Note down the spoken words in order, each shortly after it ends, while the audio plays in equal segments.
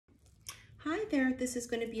Hi there, this is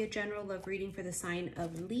going to be a general love reading for the sign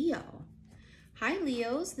of Leo. Hi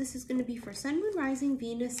Leos, this is going to be for Sun, Moon, Rising,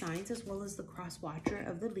 Venus signs, as well as the cross watcher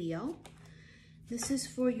of the Leo. This is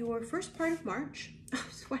for your first part of March.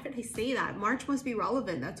 Why did I say that? March must be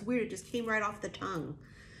relevant. That's weird. It just came right off the tongue.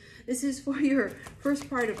 This is for your first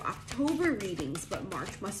part of October readings, but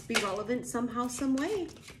March must be relevant somehow, some way.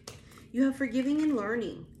 You have forgiving and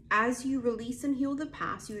learning. As you release and heal the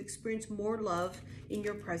past, you experience more love in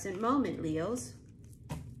your present moment, Leos.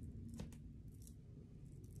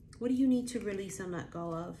 What do you need to release and let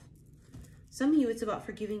go of? Some of you, it's about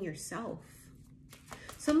forgiving yourself.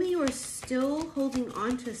 Some of you are still holding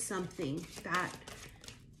on to something that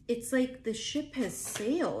it's like the ship has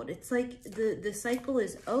sailed. It's like the cycle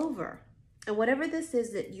is over. And whatever this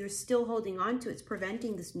is that you're still holding on to, it's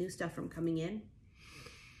preventing this new stuff from coming in.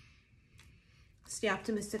 Stay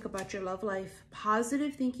optimistic about your love life.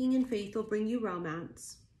 Positive thinking and faith will bring you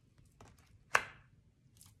romance.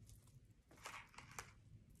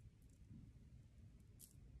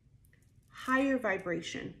 Higher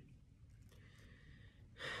vibration.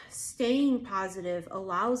 Staying positive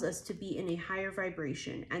allows us to be in a higher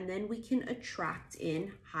vibration, and then we can attract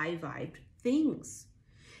in high vibed things.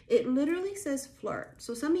 It literally says flirt.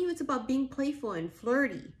 So some of you, it's about being playful and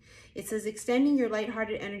flirty. It says extending your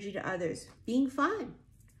lighthearted energy to others, being fun,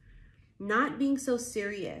 not being so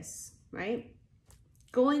serious, right?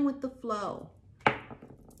 Going with the flow.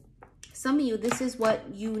 Some of you, this is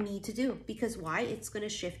what you need to do, because why? It's going to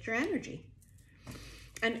shift your energy.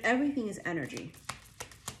 And everything is energy.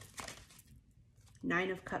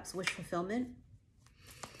 9 of Cups, wish fulfillment.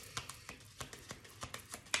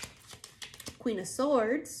 Queen of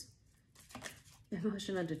Swords,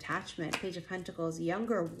 emotional detachment. Page of Pentacles,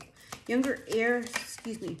 younger air,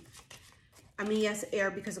 excuse me. I mean, yes,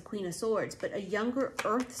 air because of Queen of Swords, but a younger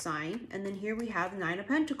earth sign. And then here we have 9 of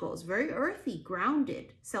Pentacles, very earthy,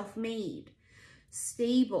 grounded, self-made,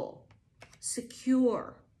 stable,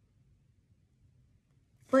 secure,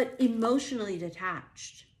 but emotionally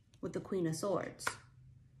detached with the Queen of Swords.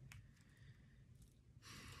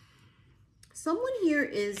 Someone here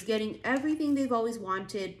is getting everything they've always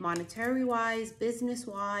wanted, monetary-wise,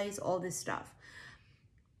 business-wise, all this stuff.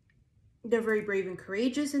 They're very brave and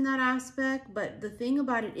courageous in that aspect, but the thing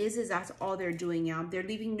about it is that's all they're doing now. They're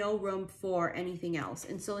leaving no room for anything else.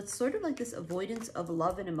 And so it's sort of like this avoidance of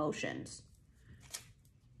love and emotions.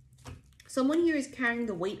 Someone here is carrying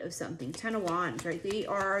the weight of something. 10 of Wands, right?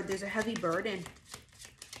 There's a heavy burden.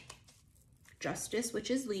 Justice,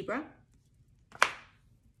 which is Libra.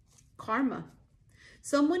 Karma.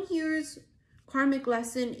 Someone here's karmic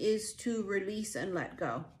lesson is to release and let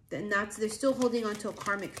go. And they're still holding on to a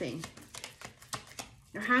karmic thing.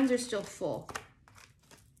 Their hands are still full.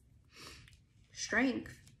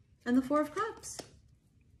 Strength. And the 4 of Cups.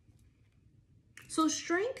 So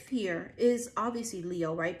strength here is obviously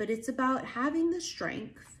Leo, right? But it's about having the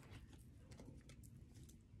strength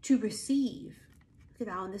to receive. Look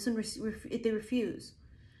at that one. This one, they refuse.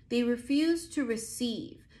 They refuse to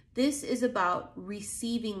receive. This is about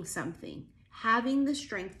receiving something. Having the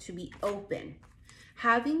strength to be open.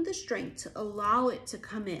 Having the strength to allow it to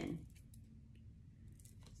come in.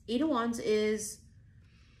 8 of Wands is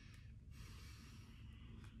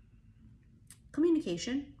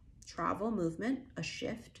communication, travel, movement, a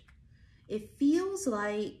shift. It feels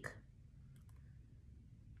like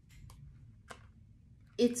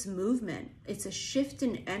it's movement. It's a shift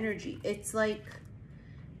in energy. It's like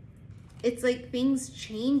things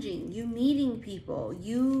changing, you meeting people,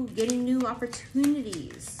 you getting new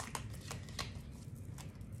opportunities.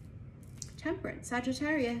 Temperance,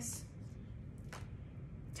 Sagittarius.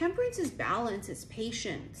 Temperance is balance, it's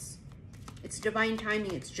patience. It's divine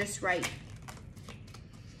timing, it's just right.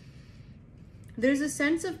 There's a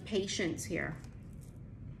sense of patience here.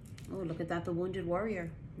 Oh, look at that, the wounded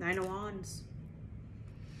warrior. 9 of Wands.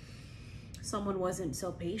 Someone wasn't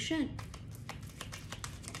so patient.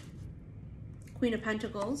 Queen of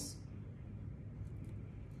Pentacles.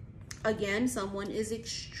 Again, someone is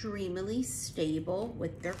extremely stable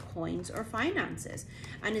with their coins or finances.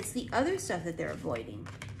 And it's the other stuff that they're avoiding.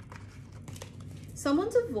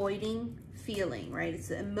 Someone's avoiding feeling, right? It's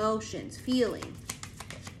the emotions, feeling.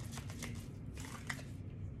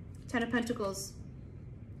 10 of Pentacles.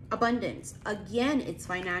 Abundance. Again, it's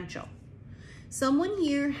financial. Someone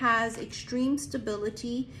here has extreme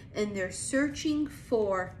stability and they're searching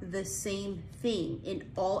for the same thing in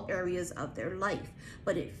all areas of their life,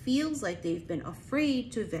 but it feels like they've been afraid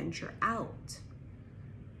to venture out.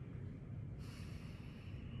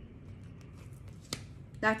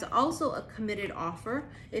 That's also a committed offer.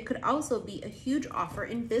 It could also be a huge offer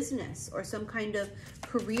in business or some kind of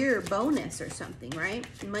career bonus or something, right?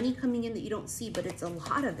 Money coming in that you don't see, but it's a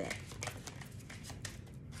lot of it.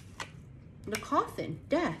 The Coffin,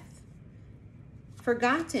 death,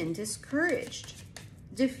 forgotten, discouraged,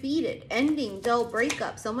 defeated, ending, dull,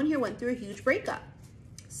 breakup. Someone here went through a huge breakup.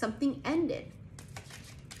 Something ended.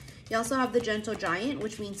 You also have the Gentle Giant,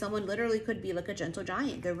 which means someone literally could be like a gentle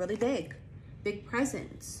giant. They're really big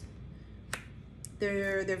presence.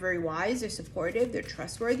 They're very wise, they're supportive, they're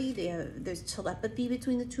trustworthy. There's telepathy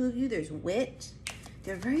between the two of you. There's wit.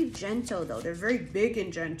 They're very gentle though. They're very big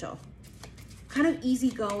and gentle. Kind of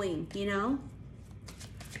easygoing, you know?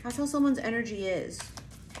 That's how someone's energy is.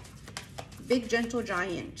 Big, gentle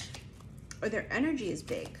giant. Or their energy is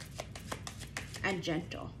big and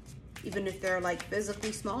gentle, even if they're like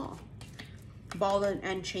physically small. Ball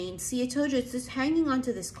and chain. See, I told you, it's just hanging on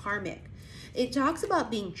to this karmic. It talks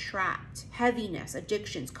about being trapped, heaviness,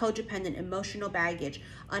 addictions, codependent, emotional baggage,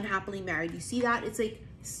 unhappily married. You see that? It's like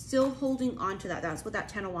still holding on to that. That's what that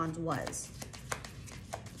 10 of Wands was.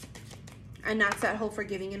 And that's that whole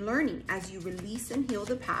forgiving and learning. As you release and heal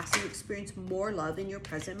the past, you experience more love in your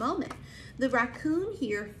present moment. The raccoon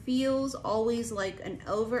here feels always like an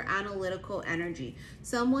over-analytical energy.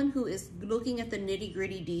 Someone who is looking at the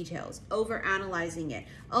nitty-gritty details, over-analyzing it.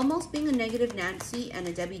 Almost being a negative Nancy and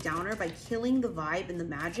a Debbie Downer by killing the vibe and the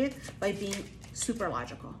magic by being super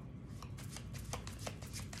logical.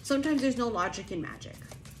 Sometimes there's no logic in magic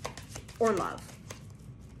or love.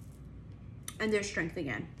 And there's strength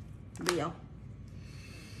again. Leo.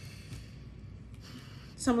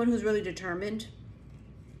 Someone who's really determined.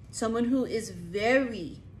 Someone who is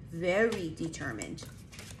very, very determined.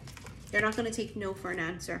 They're not going to take no for an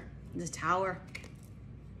answer. The Tower.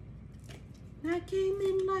 I came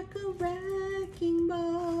in like a wrecking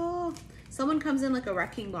ball. Someone comes in like a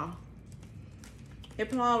wrecking ball. They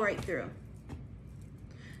plow right through.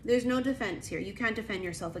 There's no defense here. You can't defend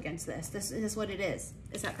yourself against this. This is what it is.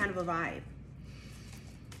 It's that kind of a vibe.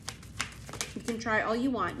 You can try all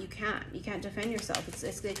you want. You can't. You can't defend yourself.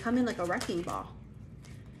 They come in like a wrecking ball.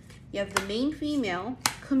 You have the main female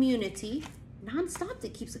community. Non-stop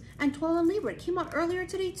it keeps. And toil and labor. It came out earlier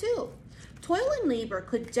today too. Toil and labor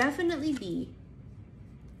could definitely be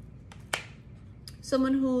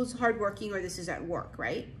someone who's hardworking, or this is at work,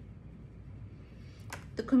 right?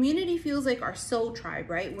 The community feels like our soul tribe,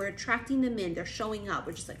 right? We're attracting them in. They're showing up.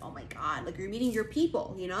 We're just like, oh my God, like you're meeting your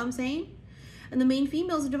people. You know what I'm saying? And the main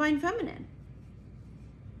female is a divine feminine.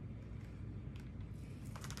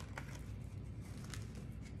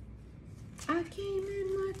 I came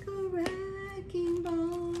in like a wrecking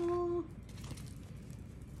ball.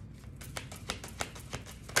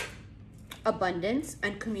 Abundance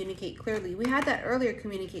and communicate clearly. We had that earlier,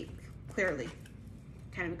 communicate clearly.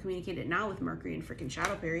 Kind of communicate it now with Mercury and freaking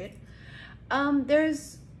shadow period.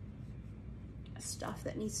 There's stuff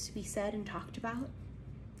that needs to be said and talked about,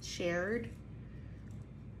 shared.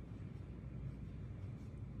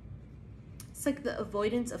 It's like the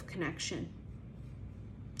avoidance of connection.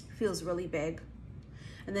 Feels really big.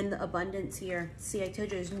 And then the abundance here. See, I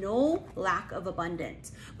told you there's no lack of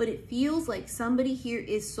abundance, but it feels like somebody here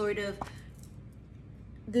is sort of,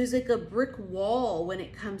 there's like a brick wall when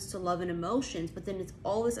it comes to love and emotions, but then it's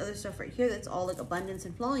all this other stuff right here that's all like abundance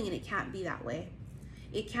and flowing, and it can't be that way.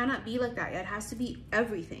 It cannot be like that. It has to be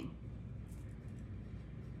everything.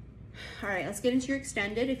 All right, let's get into your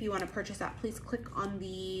extended. If you want to purchase that, please click on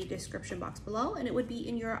the description box below, and it would be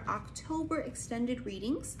in your October extended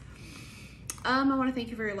readings. I want to thank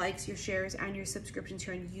you for your likes, your shares, and your subscriptions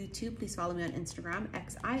here on YouTube. Please follow me on Instagram,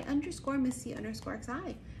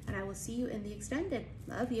 xi_Missy_xi, and I will see you in the extended.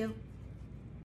 Love you.